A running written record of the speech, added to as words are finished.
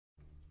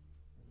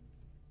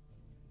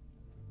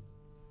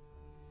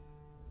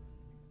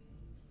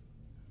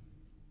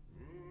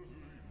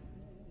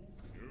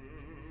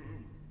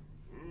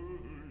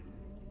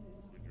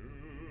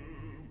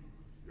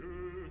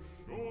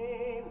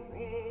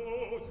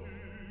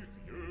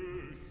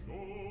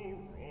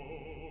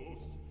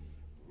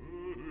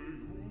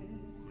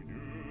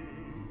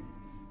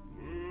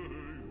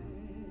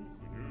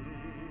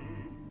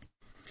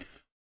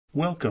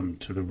Welcome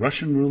to the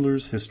Russian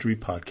Rulers History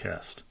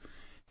Podcast,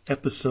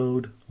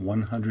 Episode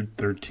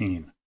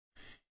 113.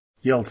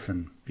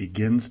 Yeltsin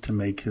begins to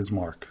make his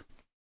mark.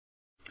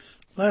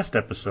 Last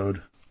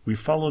episode, we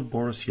followed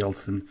Boris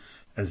Yeltsin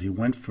as he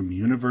went from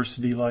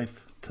university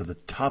life to the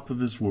top of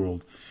his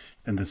world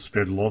in the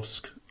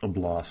Sverdlovsk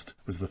Oblast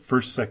as the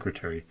first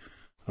secretary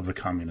of the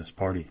Communist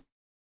Party.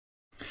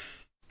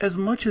 As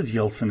much as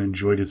Yeltsin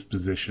enjoyed his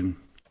position,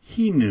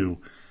 he knew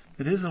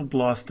that his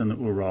oblast in the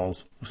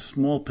Urals was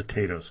small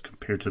potatoes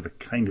compared to the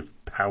kind of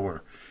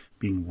power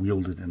being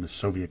wielded in the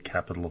Soviet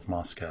capital of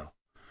Moscow.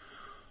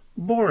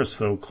 Boris,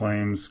 though,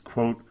 claims,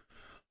 quote,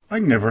 "I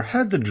never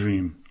had the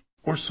dream,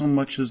 or so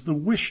much as the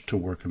wish to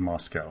work in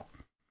Moscow."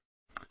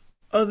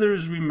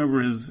 Others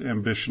remember his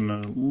ambition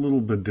a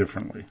little bit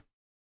differently.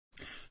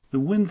 The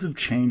winds of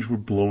change were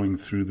blowing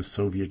through the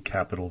Soviet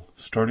capital,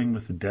 starting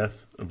with the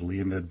death of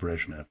Leonid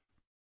Brezhnev.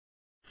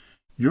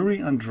 Yuri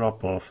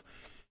Andropov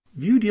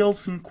viewed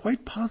Yeltsin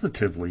quite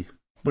positively,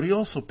 but he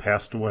also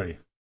passed away.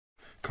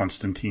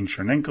 Konstantin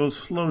Chernenko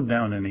slowed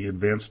down any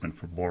advancement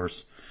for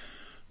Boris,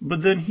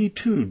 but then he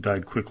too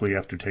died quickly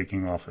after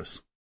taking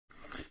office.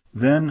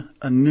 Then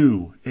a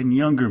new and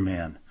younger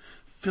man,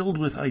 filled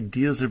with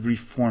ideas of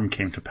reform,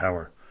 came to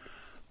power,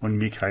 one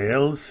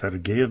Mikhail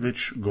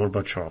Sergeyevich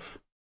Gorbachev.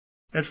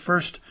 At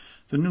first,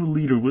 the new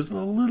leader was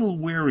a little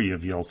wary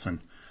of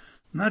Yeltsin,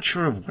 not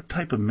sure of what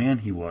type of man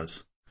he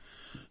was.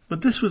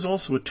 But this was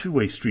also a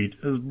two-way street,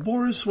 as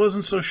Boris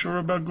wasn't so sure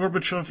about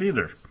Gorbachev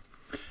either.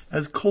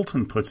 As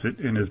Colton puts it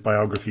in his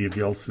biography of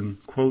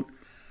Yeltsin, quote,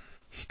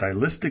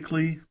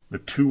 "Stylistically, the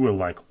two were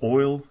like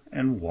oil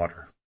and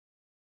water."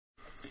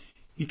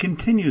 He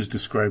continues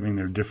describing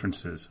their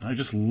differences, and I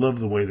just love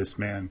the way this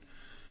man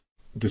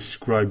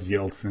describes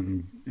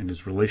Yeltsin in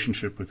his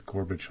relationship with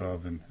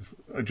Gorbachev, and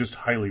I just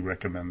highly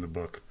recommend the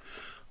book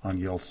on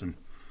Yeltsin.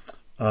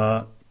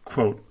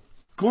 Quote,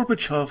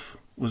 "Gorbachev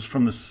was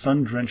from the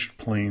sun-drenched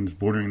plains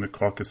bordering the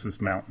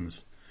Caucasus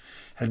Mountains,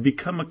 had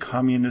become a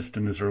communist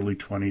in his early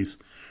 20s,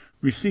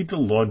 received a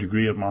law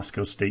degree at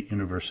Moscow State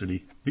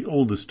University, the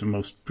oldest and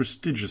most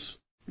prestigious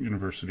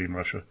university in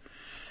Russia,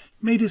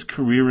 made his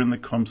career in the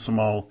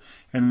Komsomol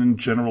and in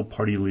general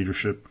party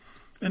leadership,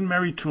 and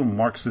married to a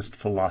Marxist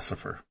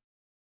philosopher.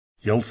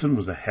 Yeltsin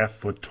was a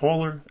half-foot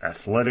taller,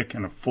 athletic,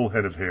 and a full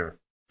head of hair.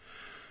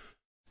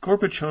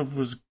 Gorbachev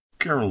was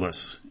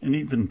garrulous and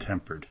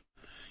even-tempered.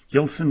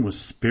 Yeltsin was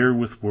spare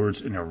with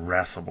words and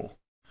irascible.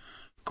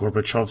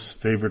 Gorbachev's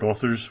favorite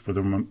authors were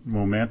the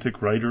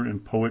romantic writer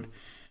and poet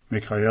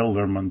Mikhail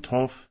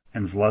Lermontov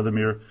and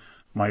Vladimir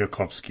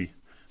Mayakovsky,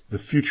 the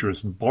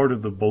futurist bard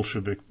of the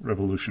Bolshevik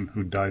Revolution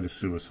who died a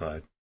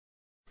suicide.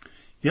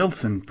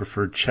 Yeltsin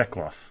preferred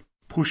Chekhov,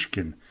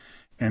 Pushkin,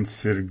 and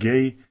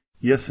Sergei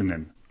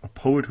Yesenin, a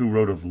poet who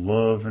wrote of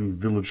love and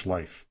village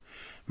life,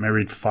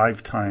 married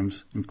 5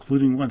 times,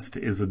 including once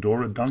to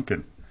Isadora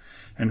Duncan,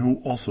 and who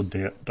also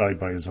died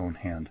by his own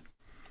hand.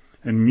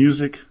 In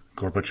music,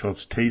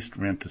 Gorbachev's taste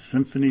ran to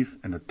symphonies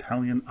and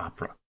Italian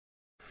opera.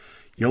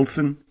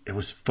 Yeltsin, it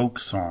was folk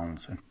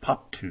songs and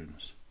pop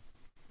tunes.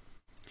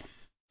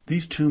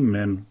 These two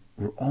men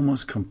were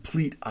almost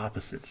complete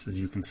opposites, as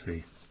you can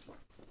see.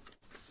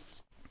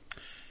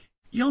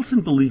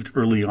 Yeltsin believed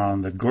early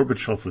on that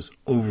Gorbachev was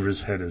over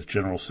his head as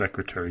general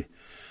secretary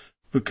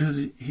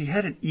because he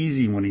had it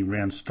easy when he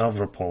ran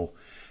Stavropol,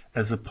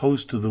 as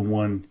opposed to the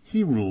one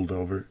he ruled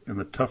over in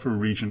the tougher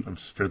region of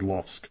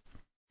Sverdlovsk.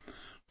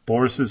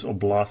 Boris's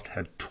oblast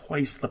had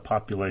twice the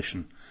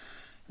population,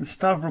 and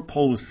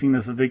Stavropol was seen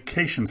as a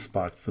vacation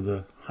spot for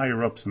the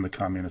higher-ups in the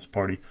Communist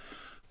Party,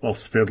 while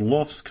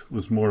Sverdlovsk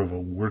was more of a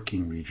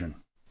working region.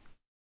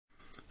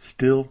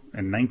 Still,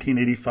 in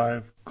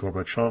 1985,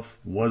 Gorbachev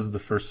was the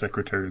first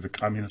secretary of the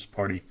Communist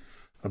Party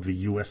of the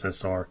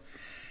USSR,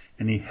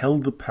 and he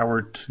held the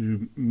power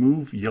to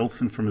move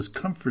Yeltsin from his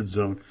comfort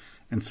zone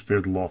in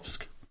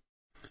Sverdlovsk.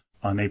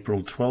 On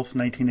April 12,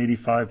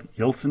 1985,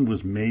 Yeltsin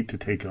was made to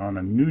take on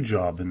a new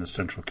job in the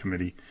Central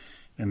Committee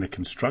in the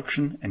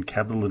Construction and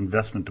Capital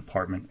Investment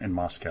Department in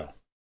Moscow.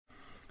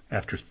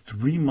 After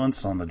 3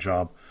 months on the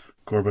job,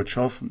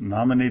 Gorbachev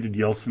nominated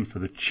Yeltsin for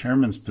the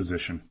chairman's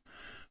position,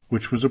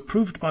 which was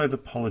approved by the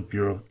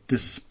Politburo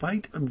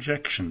despite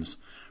objections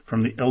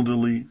from the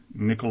elderly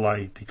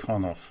Nikolai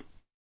Tikhonov.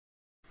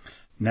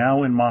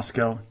 Now in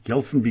Moscow,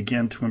 Yeltsin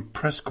began to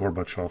impress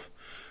Gorbachev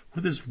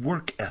with his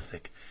work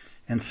ethic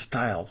and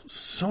style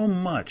so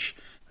much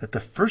that the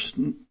first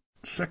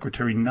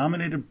secretary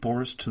nominated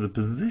Boris to the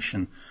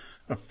position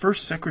of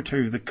first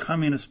secretary of the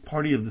Communist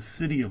Party of the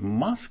city of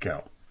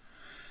Moscow.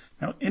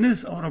 Now, in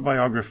his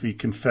autobiography,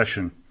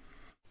 Confession,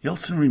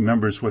 Yeltsin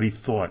remembers what he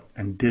thought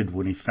and did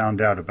when he found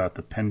out about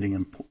the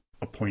pending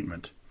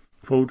appointment.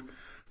 Quote,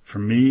 "For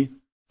me,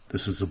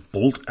 this is a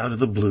bolt out of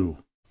the blue.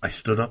 I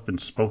stood up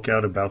and spoke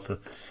out about the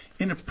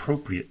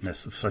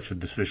inappropriateness of such a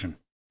decision.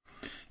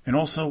 And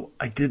also,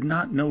 I did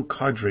not know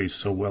cadres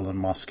so well in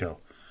Moscow,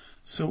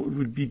 so it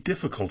would be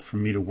difficult for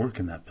me to work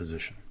in that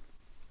position."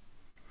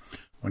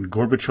 When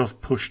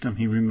Gorbachev pushed him,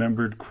 he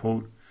remembered,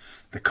 quote,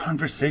 "The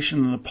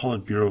conversation in the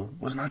Politburo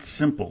was not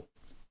simple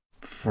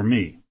for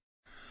me.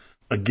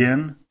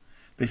 Again,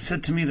 they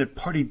said to me that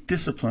party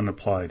discipline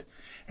applied,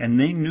 and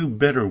they knew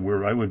better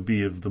where I would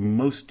be of the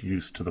most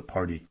use to the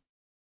party.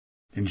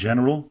 In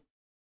general,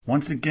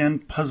 once again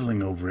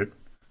puzzling over it,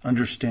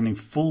 understanding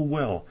full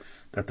well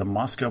that the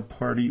Moscow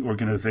party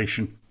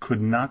organization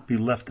could not be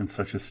left in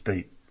such a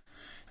state,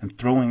 and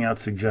throwing out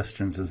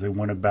suggestions as they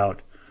went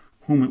about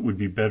whom it would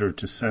be better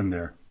to send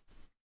there.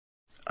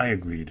 I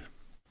agreed.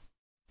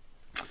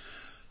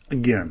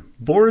 Again,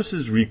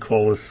 Boris's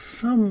recall is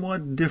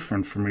somewhat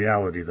different from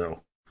reality,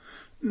 though.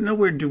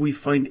 Nowhere do we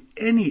find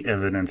any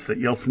evidence that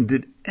Yeltsin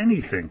did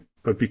anything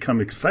but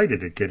become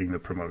excited at getting the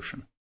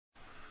promotion.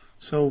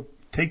 So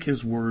take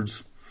his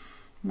words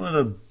with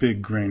a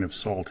big grain of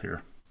salt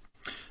here.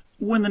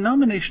 When the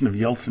nomination of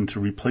Yeltsin to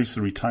replace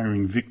the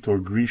retiring Viktor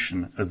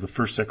Grishin as the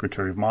first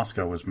secretary of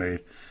Moscow was made,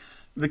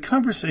 the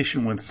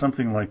conversation went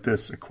something like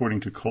this,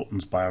 according to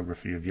Colton's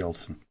biography of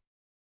Yeltsin.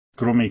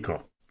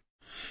 Gromyko.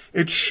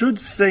 It should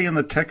say in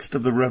the text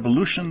of the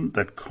revolution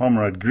that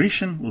Comrade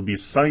Grishin will be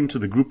assigned to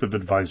the group of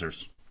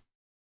advisors.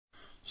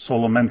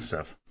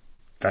 Solomentsev.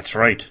 That's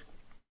right.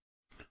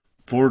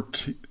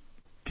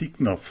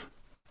 Vortiknov.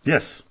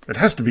 Yes, it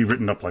has to be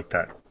written up like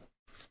that.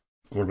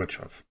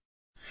 Gorbachev.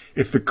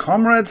 If the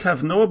comrades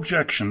have no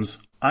objections,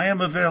 I am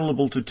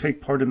available to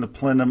take part in the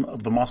plenum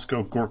of the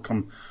Moscow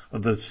Gorkom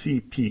of the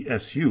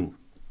CPSU.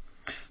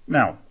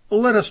 Now,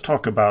 let us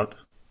talk about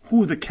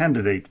who the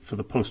candidate for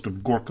the post of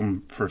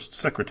Gorkom First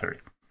Secretary.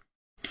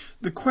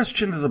 The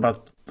question is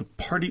about the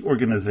party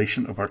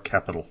organization of our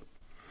capital.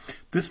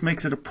 This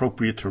makes it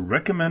appropriate to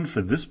recommend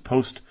for this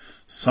post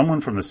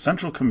someone from the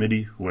Central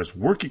Committee who has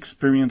work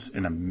experience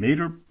in a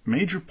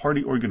major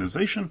party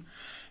organization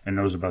and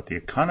knows about the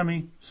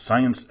economy,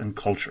 science, and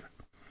culture.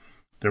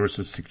 There is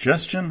a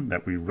suggestion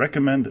that we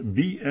recommend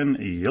B.N.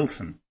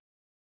 Yeltsin.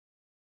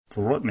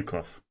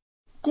 Vorotnikov.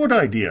 Good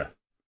idea.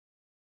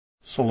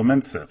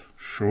 Solomentsev.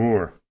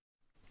 Sure.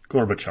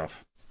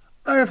 Gorbachev.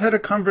 I have had a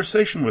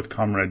conversation with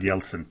Comrade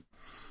Yeltsin.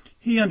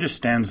 He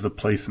understands the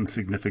place and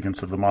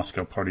significance of the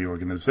Moscow Party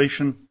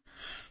organization,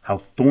 how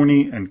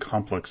thorny and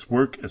complex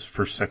work as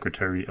first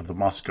secretary of the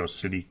Moscow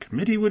City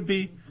Committee would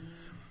be.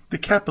 The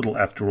capital,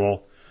 after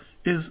all,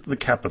 is the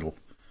capital.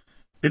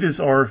 It is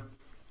our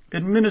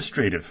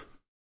administrative,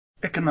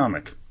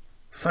 economic,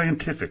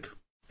 scientific,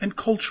 and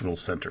cultural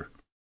center.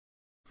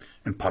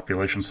 In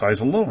population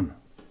size alone,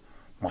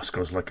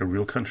 Moscow is like a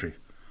real country.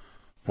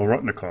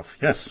 Vorotnikov.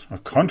 Yes, a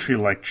country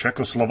like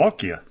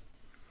Czechoslovakia.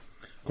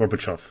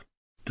 Gorbachev.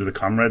 Do the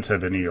comrades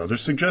have any other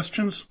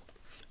suggestions?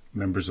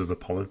 Members of the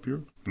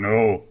Politburo?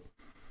 No.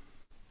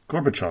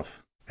 Gorbachev.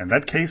 In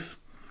that case,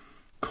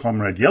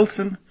 Comrade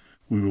Yeltsin,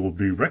 we will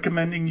be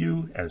recommending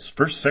you as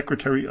first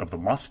secretary of the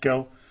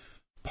Moscow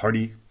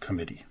Party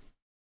Committee.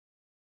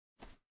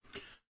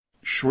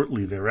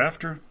 Shortly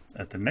thereafter,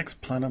 at the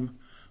next plenum,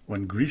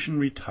 when Grishin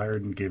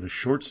retired and gave a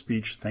short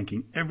speech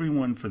thanking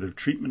everyone for their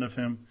treatment of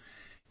him,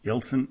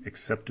 Yeltsin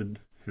accepted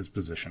his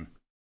position.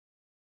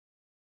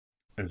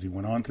 As he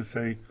went on to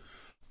say,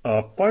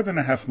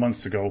 5.5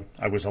 months ago,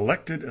 I was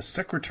elected as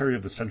secretary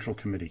of the Central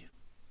Committee.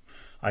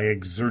 I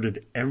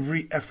exerted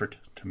every effort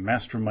to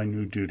master my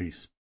new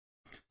duties.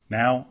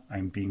 Now I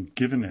am being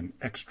given an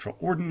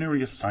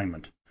extraordinary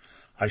assignment.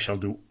 I shall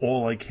do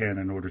all I can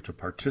in order to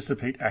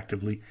participate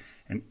actively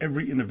in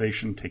every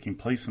innovation taking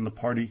place in the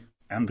party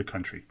and the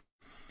country,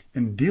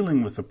 in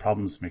dealing with the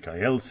problems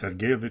Mikhail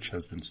Sergeyevich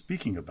has been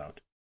speaking about.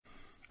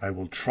 I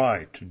will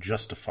try to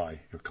justify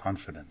your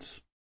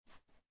confidence.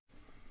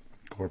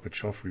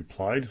 Gorbachev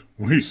replied,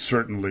 We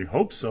certainly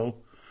hope so,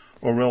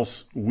 or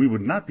else we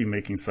would not be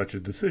making such a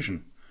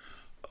decision.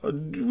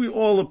 Do we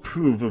all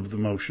approve of the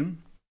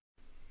motion?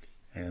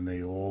 And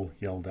they all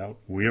yelled out,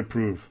 We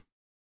approve.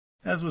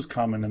 As was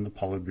common in the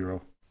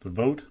Politburo, the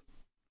vote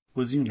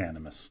was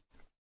unanimous.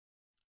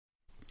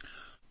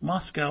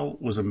 Moscow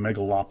was a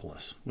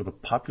megalopolis with a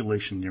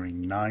population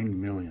nearing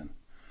 9 million.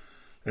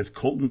 As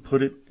Colton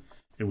put it,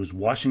 it was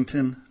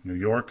Washington, New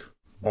York,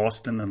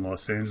 Boston, and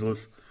Los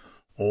Angeles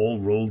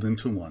all rolled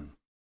into one.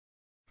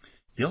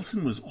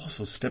 Yeltsin was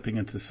also stepping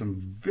into some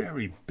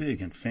very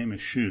big and famous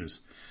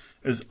shoes,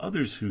 as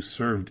others who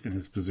served in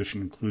his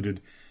position included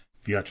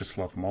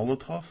Vyacheslav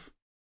Molotov,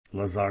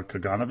 Lazar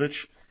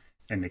Kaganovich,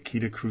 and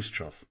Nikita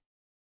Khrushchev.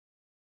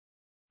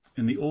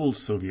 In the old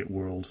Soviet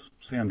world,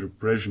 say under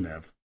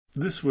Brezhnev,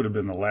 this would have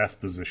been the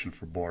last position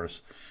for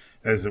Boris,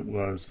 as it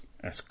was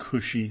as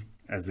cushy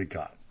as it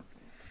got.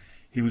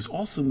 He was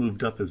also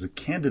moved up as a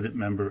candidate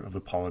member of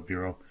the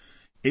Politburo,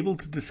 able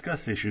to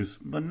discuss issues,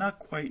 but not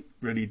quite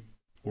ready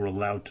or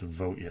allowed to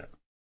vote yet.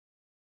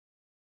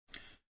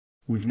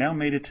 We've now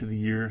made it to the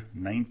year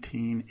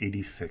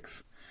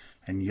 1986,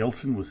 and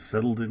Yeltsin was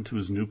settled into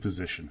his new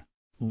position,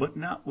 but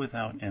not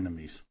without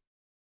enemies.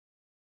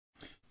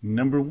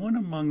 Number one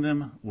among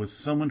them was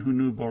someone who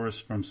knew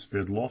Boris from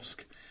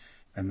Sverdlovsk,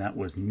 and that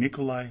was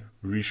Nikolai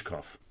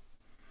Ryzhkov.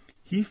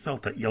 He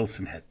felt that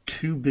Yeltsin had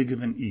too big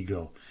of an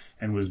ego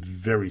and was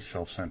very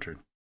self-centered.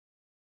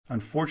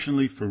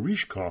 Unfortunately for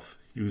Ryzhkov,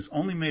 he was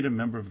only made a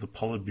member of the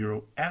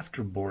Politburo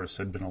after Boris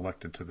had been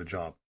elected to the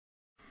job.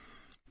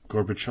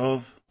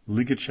 Gorbachev,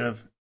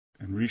 Ligachev,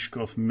 and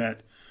Ryzhkov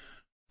met,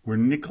 where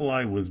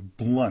Nikolai was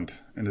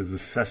blunt in his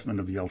assessment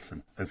of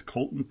Yeltsin. As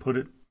Colton put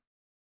it,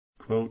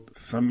 quote,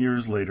 some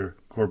years later,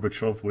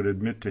 Gorbachev would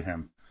admit to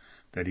him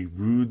that he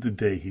rued the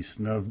day he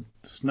snubbed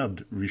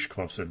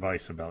Ryzhkov's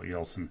advice about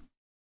Yeltsin.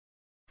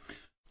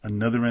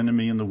 Another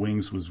enemy in the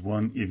wings was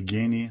one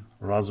Evgeny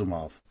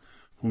Razumov,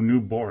 who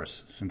knew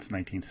Boris since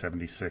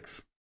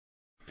 1976.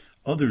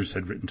 Others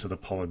had written to the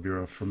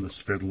Politburo from the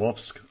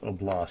Sverdlovsk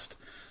Oblast,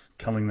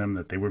 telling them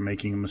that they were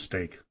making a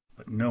mistake,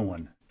 but no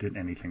one did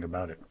anything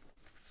about it.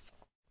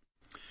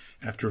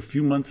 After a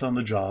few months on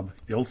the job,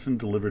 Yeltsin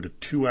delivered a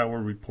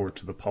 2-hour report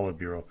to the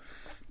Politburo,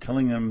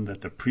 telling them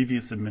that the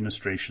previous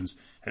administrations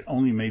had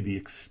only made the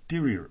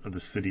exterior of the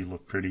city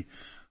look pretty,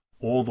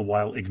 all the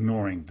while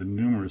ignoring the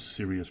numerous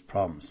serious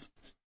problems.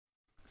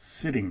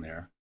 Sitting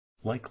there,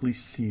 likely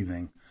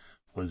seething,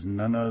 was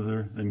none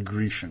other than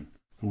Grecian,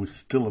 who was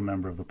still a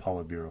member of the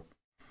Politburo.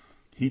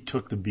 He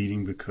took the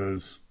beating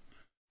because,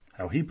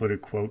 how he put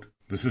it, quote,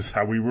 this is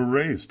how we were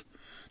raised,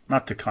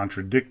 not to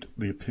contradict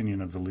the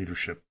opinion of the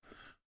leadership,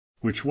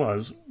 which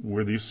was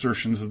where the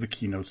assertions of the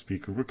keynote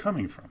speaker were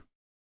coming from.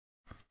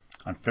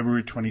 On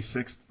February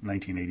 26,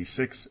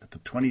 1986, at the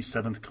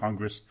 27th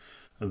Congress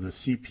of the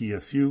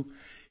CPSU,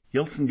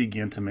 Yeltsin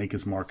began to make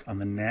his mark on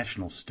the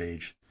national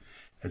stage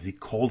as he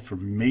called for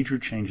major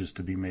changes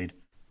to be made,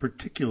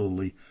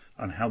 particularly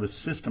on how the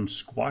system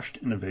squashed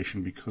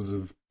innovation because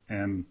of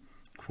an,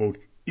 quote,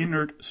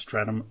 inert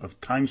stratum of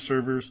time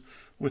servers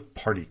with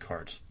party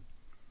cards.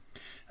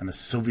 And the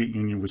Soviet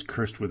Union was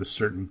cursed with a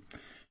certain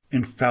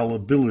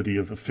infallibility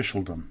of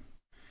officialdom.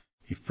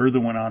 He further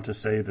went on to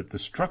say that the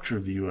structure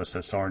of the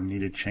USSR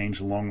needed change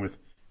along with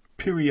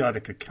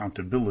periodic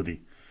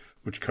accountability,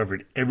 which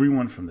covered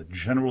everyone from the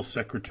General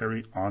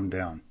Secretary on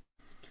down.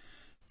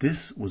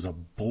 This was a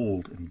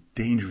bold and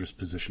dangerous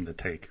position to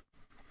take.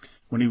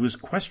 When he was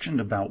questioned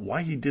about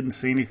why he didn't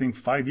say anything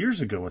 5 years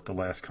ago at the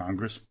last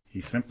Congress, he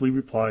simply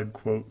replied,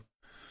 quote,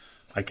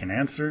 I can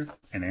answer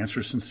and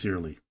answer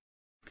sincerely.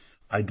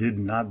 I did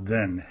not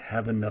then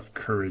have enough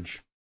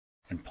courage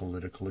and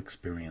political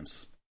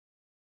experience.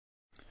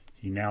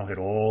 He now had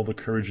all the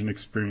courage and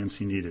experience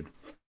he needed.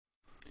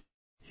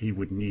 He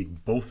would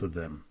need both of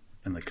them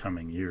in the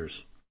coming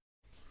years.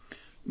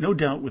 No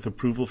doubt with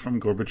approval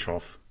from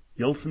Gorbachev,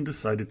 Yeltsin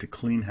decided to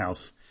clean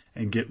house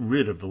and get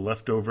rid of the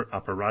leftover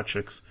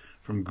apparatchiks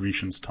from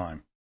Grecian's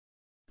time.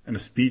 In a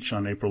speech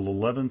on April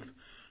 11th,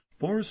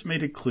 Boris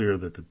made it clear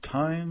that the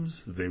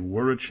times, they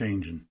were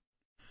a-changin'.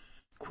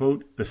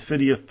 Quote, the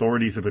city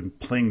authorities have been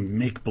playing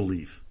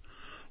make-believe.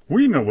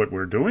 We know what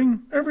we're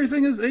doing.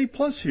 Everything is A+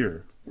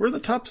 here. We're the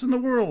tops in the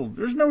world.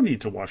 There's no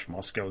need to wash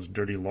Moscow's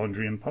dirty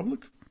laundry in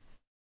public.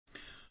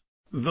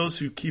 Those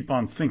who keep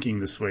on thinking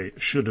this way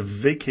should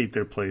vacate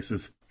their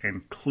places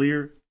and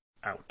clear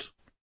out.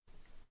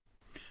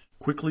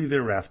 Quickly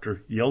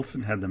thereafter,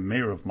 Yeltsin had the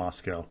mayor of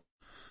Moscow,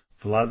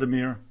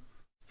 Vladimir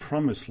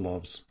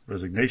Promyslov's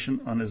resignation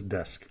on his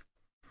desk.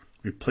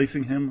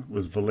 Replacing him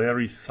was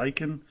Valery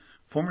Saikin,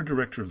 former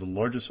director of the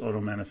largest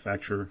auto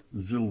manufacturer,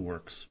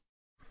 Zilworks.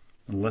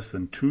 In less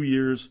than 2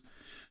 years,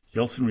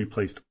 Yeltsin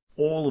replaced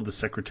all of the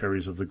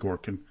secretaries of the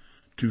Gorkin,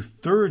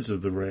 2/3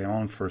 of the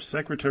Rayon first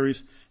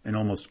secretaries, and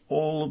almost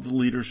all of the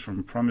leaders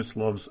from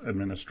Promyslov's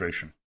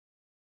administration.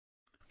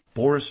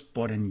 Boris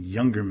brought in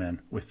younger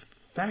men with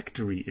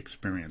factory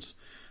experience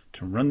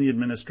to run the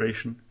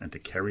administration and to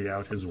carry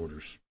out his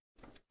orders.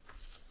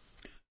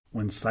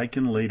 When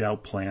Saikin laid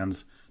out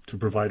plans to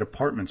provide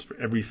apartments for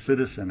every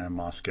citizen in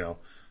Moscow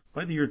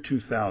by the year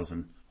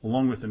 2000,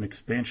 along with an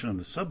expansion of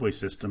the subway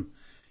system,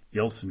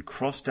 Yeltsin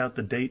crossed out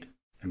the date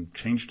and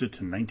changed it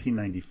to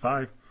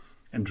 1995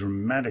 and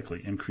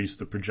dramatically increased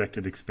the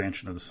projected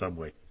expansion of the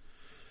subway.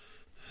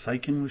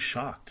 Saikin was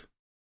shocked.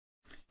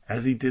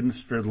 As he did in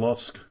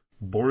Sverdlovsk,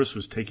 Boris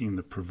was taking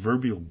the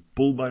proverbial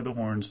bull by the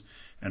horns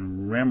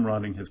and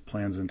ramrodding his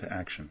plans into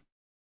action.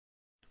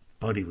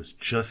 But he was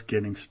just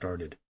getting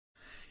started.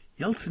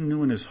 Yeltsin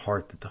knew in his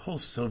heart that the whole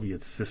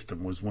Soviet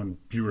system was one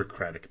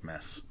bureaucratic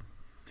mess.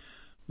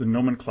 The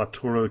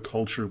nomenclatura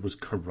culture was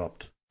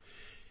corrupt.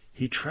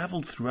 He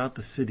traveled throughout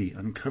the city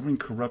uncovering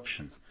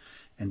corruption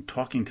and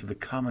talking to the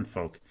common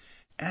folk,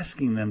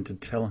 asking them to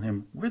tell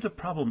him where the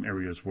problem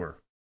areas were.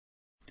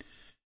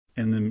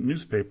 In the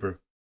newspaper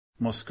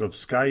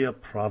Moskovskaya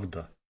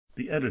Pravda,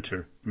 the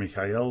editor,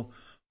 Mikhail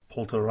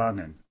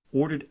Poltoranin,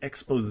 ordered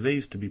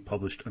exposés to be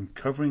published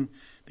uncovering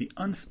the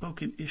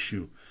unspoken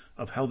issue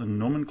of how the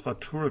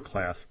nomenclatura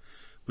class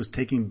was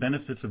taking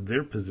benefits of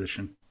their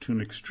position to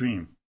an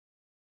extreme.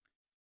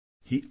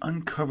 He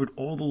uncovered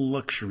all the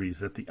luxuries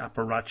that the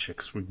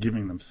apparatchiks were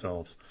giving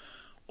themselves.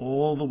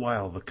 All the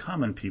while, the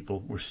common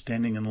people were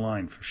standing in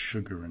line for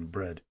sugar and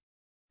bread.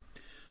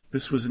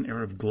 This was an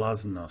era of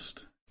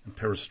glasnost and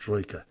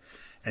perestroika,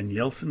 and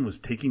Yeltsin was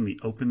taking the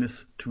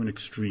openness to an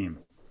extreme.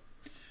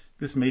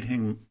 This made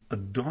him a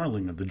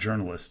darling of the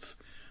journalists,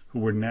 who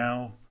were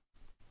now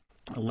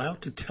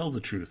allowed to tell the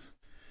truth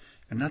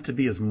and not to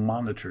be as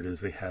monitored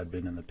as they had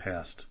been in the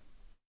past.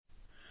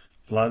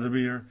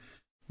 Vladimir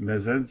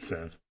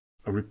Mezentsev,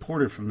 a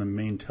reporter from the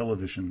main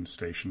television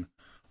station,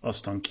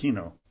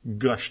 Ostankino,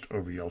 gushed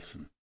over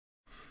Yeltsin.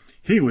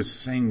 He was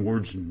saying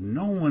words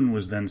no one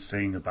was then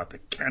saying about the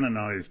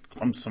canonized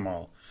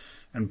Komsomol,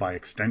 and by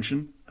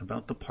extension,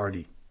 about the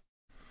party.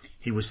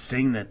 He was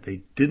saying that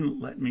they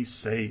didn't let me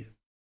say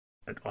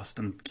at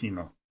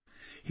Ostankino.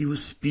 He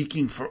was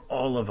speaking for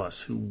all of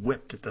us who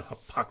wept at the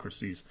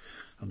hypocrisies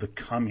of the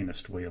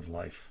communist way of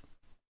life.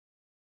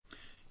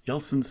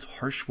 Yeltsin's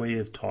harsh way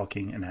of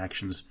talking and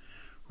actions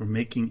were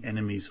making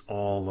enemies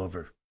all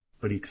over,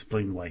 but he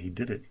explained why he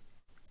did it.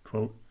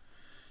 Quote,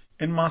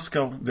 "In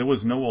Moscow, there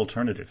was no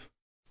alternative.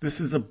 This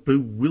is a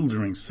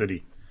bewildering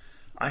city.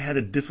 I had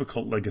a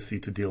difficult legacy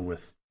to deal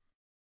with.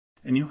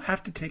 And you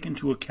have to take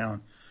into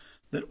account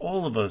that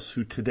all of us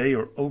who today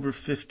are over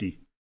 50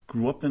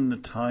 grew up in the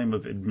time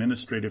of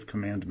administrative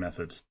command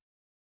methods.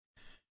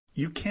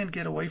 You can't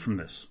get away from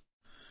this.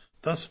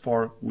 Thus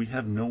far, we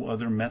have no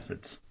other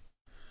methods.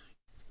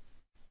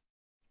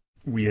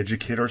 We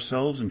educate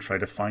ourselves and try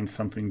to find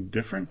something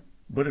different,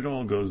 but it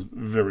all goes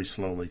very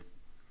slowly.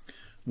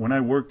 When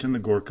I worked in the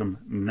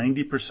Gorkum,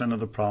 90% of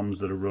the problems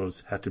that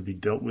arose had to be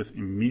dealt with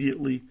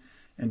immediately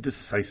and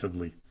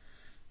decisively.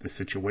 The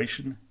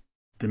situation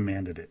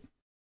demanded it."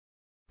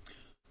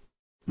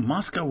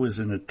 Moscow was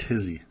in a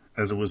tizzy,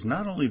 as it was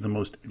not only the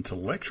most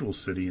intellectual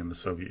city in the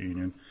Soviet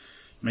Union,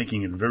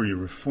 making it very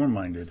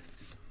reform-minded,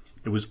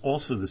 it was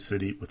also the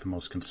city with the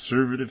most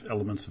conservative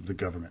elements of the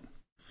government.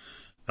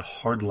 The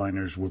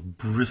hardliners were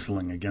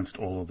bristling against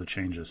all of the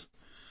changes.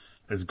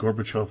 As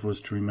Gorbachev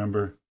was to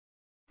remember,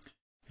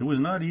 it was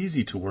not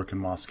easy to work in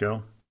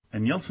Moscow,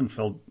 and Yeltsin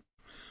felt,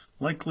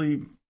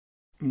 likely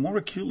more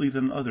acutely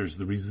than others,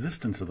 the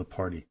resistance of the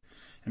party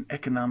and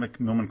economic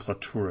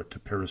nomenclatura to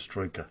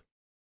perestroika.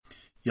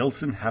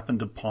 Yeltsin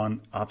happened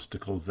upon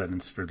obstacles that in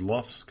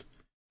Sverdlovsk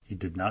he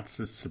did not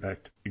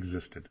suspect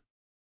existed.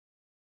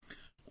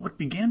 What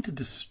began to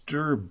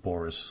disturb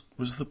Boris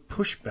was the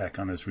pushback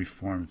on his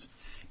reforms,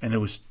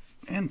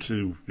 and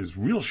to his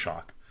real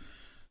shock,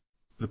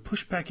 the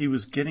pushback he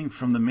was getting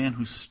from the man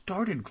who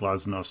started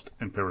glasnost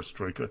and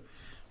perestroika,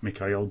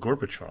 Mikhail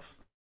Gorbachev.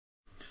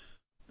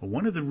 But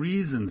one of the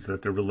reasons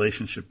that their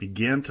relationship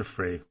began to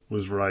fray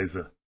was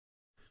Raisa,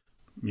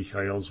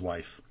 Mikhail's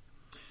wife.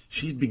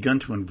 She had begun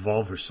to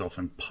involve herself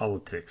in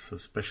politics,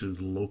 especially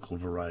the local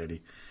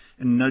variety,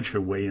 and nudge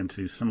her way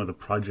into some of the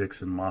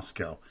projects in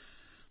Moscow,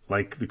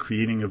 like the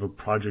creating of a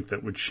project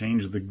that would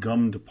change the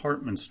gum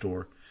department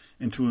store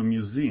into a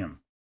museum,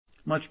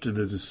 much to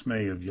the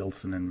dismay of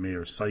Yeltsin and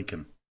Mayor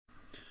Saikin.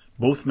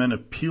 Both men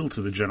appealed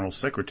to the General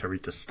Secretary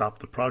to stop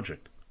the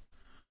project.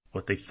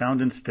 What they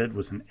found instead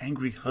was an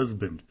angry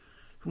husband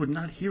who would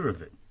not hear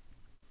of it.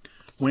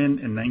 When,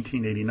 in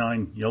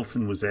 1989,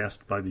 Yeltsin was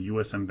asked by the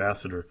U.S.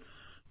 ambassador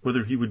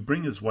whether he would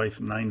bring his wife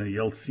Nina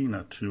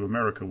Yeltsina to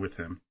America with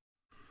him,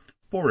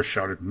 Boris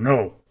shouted,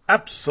 "No,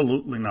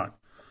 absolutely not.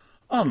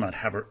 I'll not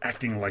have her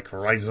acting like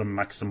Raisa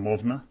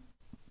Maximovna."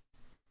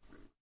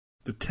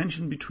 The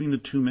tension between the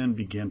two men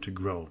began to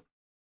grow.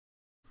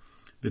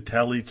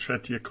 Vitaly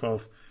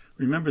Tretyakov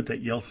remembered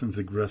that Yeltsin's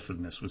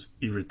aggressiveness was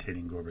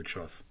irritating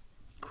Gorbachev.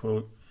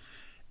 Quote,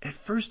 "At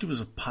first it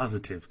was a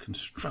positive,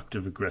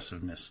 constructive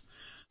aggressiveness,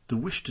 the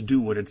wish to do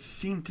what it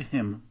seemed to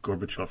him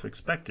Gorbachev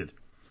expected,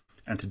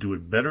 and to do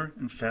it better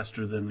and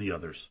faster than the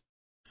others.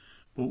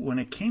 But when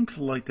it came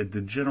to light that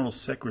the General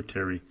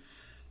Secretary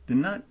did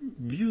not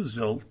view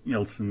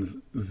Yeltsin's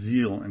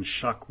zeal and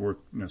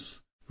shockworkness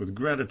with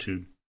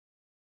gratitude,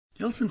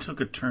 Yeltsin took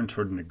a turn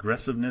toward an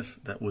aggressiveness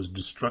that was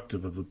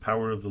destructive of the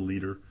power of the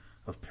leader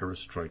of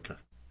perestroika.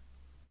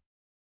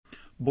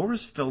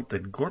 Boris felt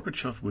that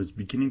Gorbachev was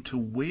beginning to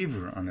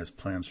waver on his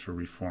plans for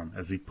reform.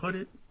 As he put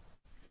it,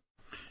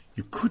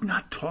 "You could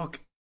not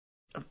talk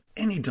of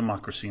any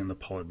democracy in the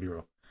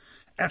Politburo.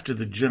 After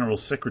the General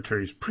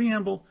Secretary's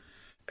preamble,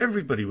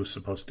 everybody was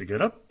supposed to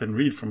get up and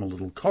read from a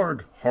little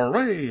card,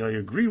 'Hooray, I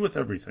agree with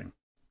everything.'"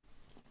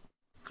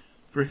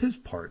 For his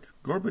part,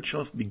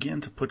 Gorbachev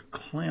began to put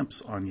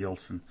clamps on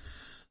Yeltsin,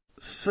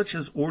 such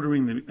as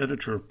ordering the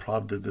editor of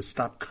Pravda to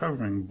stop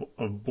covering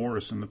of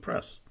Boris in the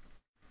press.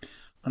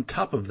 On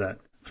top of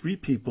that, 3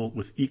 people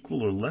with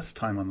equal or less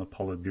time on the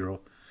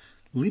Politburo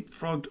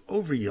leapfrogged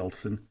over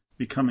Yeltsin,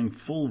 becoming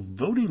full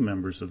voting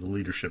members of the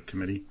leadership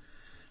committee,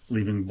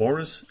 leaving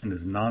Boris in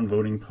his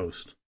non-voting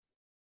post.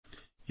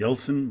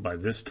 Yeltsin, by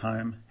this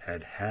time,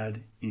 had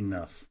had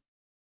enough.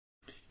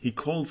 He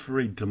called for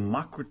a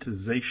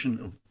democratization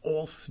of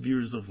all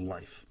spheres of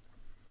life.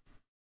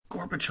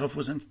 Gorbachev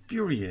was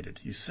infuriated.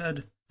 He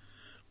said,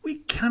 "We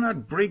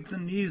cannot break the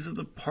knees of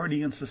the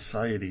party and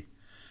society.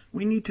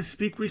 We need to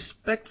speak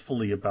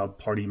respectfully about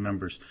party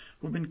members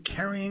who have been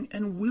carrying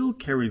and will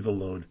carry the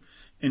load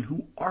and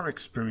who are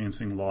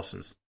experiencing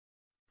losses.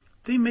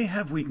 They may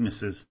have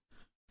weaknesses,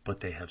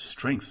 but they have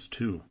strengths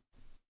too."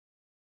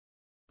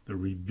 The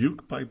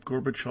rebuke by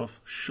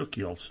Gorbachev shook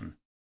Yeltsin.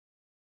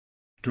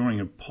 During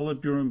a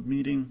Politburo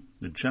meeting,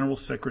 the General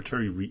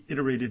Secretary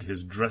reiterated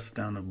his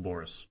dress-down of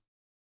Boris.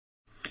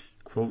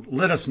 Quote,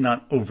 "Let us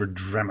not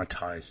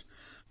over-dramatize,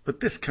 but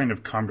this kind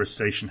of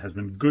conversation has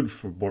been good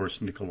for Boris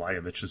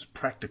Nikolaevich's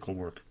practical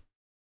work.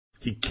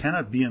 He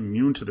cannot be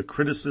immune to the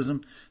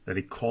criticism that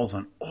he calls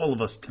on all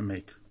of us to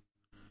make.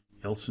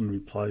 Yeltsin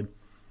replied,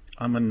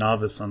 I'm a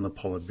novice on the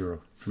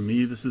Politburo. For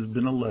me, this has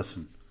been a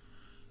lesson.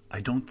 I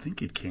don't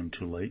think it came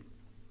too late.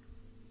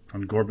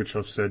 And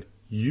Gorbachev said,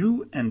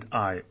 you and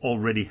I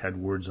already had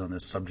words on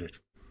this subject.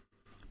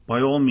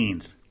 By all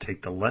means,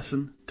 take the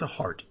lesson to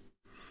heart.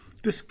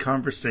 This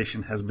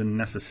conversation has been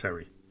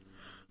necessary.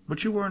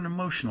 But you are an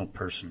emotional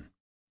person.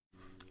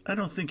 I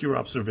don't think your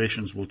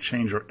observations will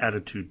change our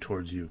attitude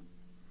towards you.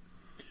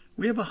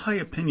 We have a high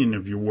opinion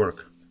of your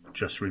work.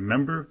 Just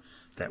remember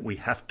that we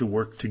have to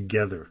work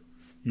together.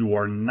 You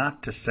are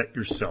not to set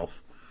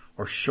yourself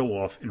or show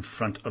off in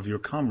front of your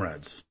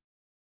comrades.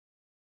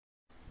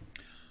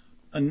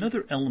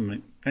 Another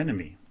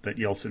enemy that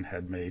Yeltsin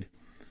had made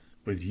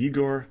was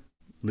Yegor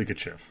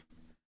Ligachev,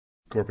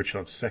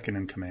 Gorbachev's second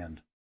in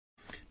command.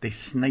 They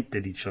sniped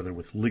at each other,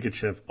 with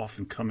Ligachev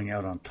often coming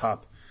out on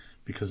top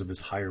because of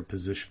his higher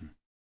position.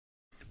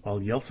 While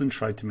Yeltsin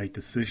tried to make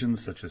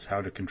decisions such as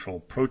how to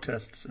control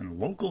protests in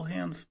local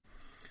hands,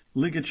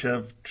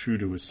 Ligachev, true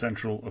to his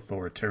central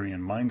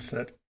authoritarian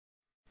mindset,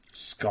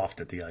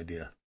 scoffed at the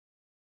idea.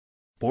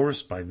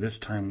 Boris by this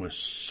time was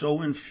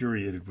so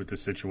infuriated with the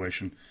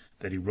situation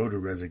that he wrote a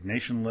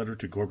resignation letter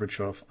to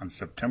Gorbachev on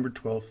September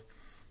 12,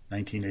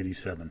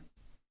 1987.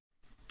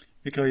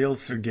 Mikhail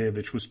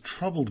Sergeyevich was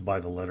troubled by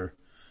the letter,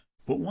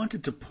 but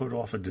wanted to put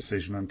off a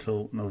decision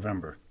until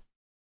November.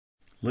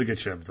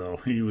 Ligachev, though,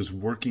 he was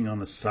working on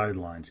the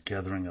sidelines,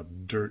 gathering up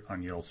dirt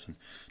on Yeltsin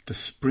to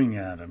spring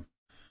at him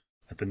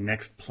at the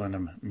next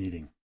plenum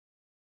meeting.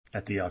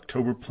 At the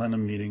October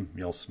plenum meeting,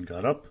 Yeltsin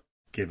got up,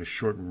 gave a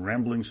short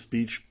rambling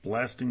speech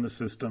blasting the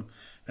system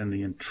and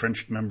the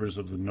entrenched members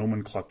of the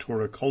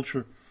nomenklatura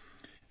culture,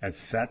 and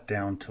sat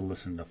down to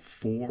listen to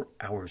 4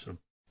 hours of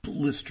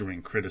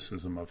blistering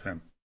criticism of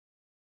him.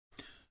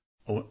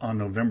 On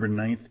November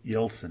 9th,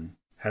 Yeltsin,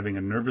 having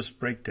a nervous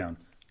breakdown,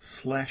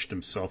 slashed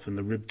himself in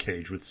the rib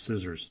cage with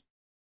scissors,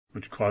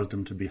 which caused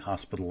him to be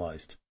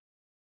hospitalized.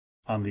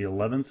 On the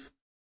 11th,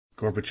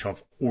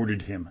 Gorbachev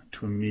ordered him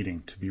to a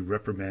meeting to be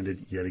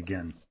reprimanded yet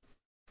again.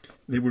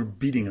 They were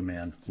beating a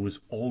man who was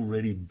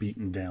already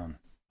beaten down.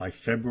 By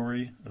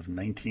February of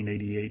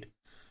 1988,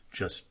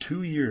 just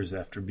 2 years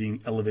after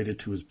being elevated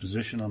to his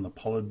position on the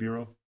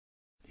Politburo,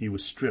 he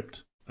was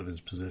stripped of his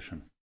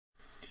position.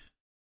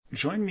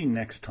 Join me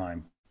next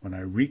time when I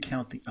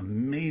recount the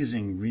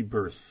amazing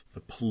rebirth, the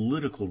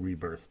political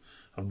rebirth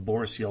of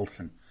Boris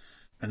Yeltsin,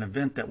 an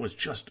event that was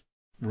just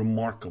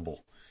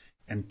remarkable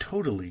and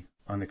totally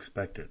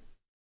unexpected.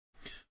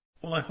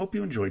 Well, I hope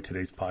you enjoyed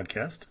today's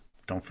podcast.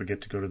 Don't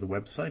forget to go to the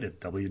website at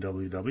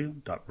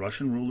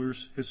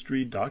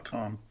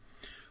www.russianrulershistory.com,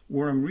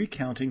 where I'm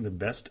recounting the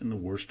best and the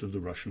worst of the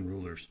Russian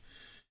rulers.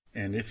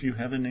 And if you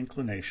have an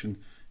inclination,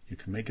 you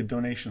can make a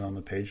donation on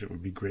the page. That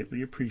would be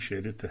greatly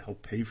appreciated to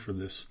help pay for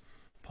this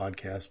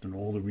podcast and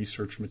all the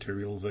research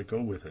materials that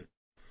go with it.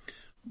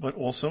 But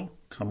also,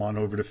 come on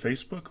over to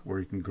Facebook, where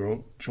you can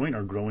join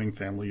our growing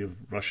family of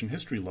Russian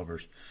history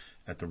lovers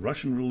at the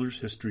Russian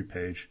Rulers History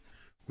page,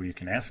 where you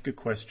can ask a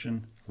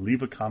question,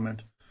 leave a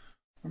comment,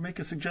 or make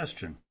a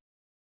suggestion.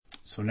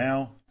 So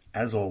now,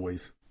 as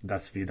always, до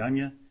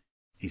свидания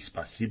и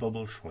спасибо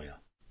большое.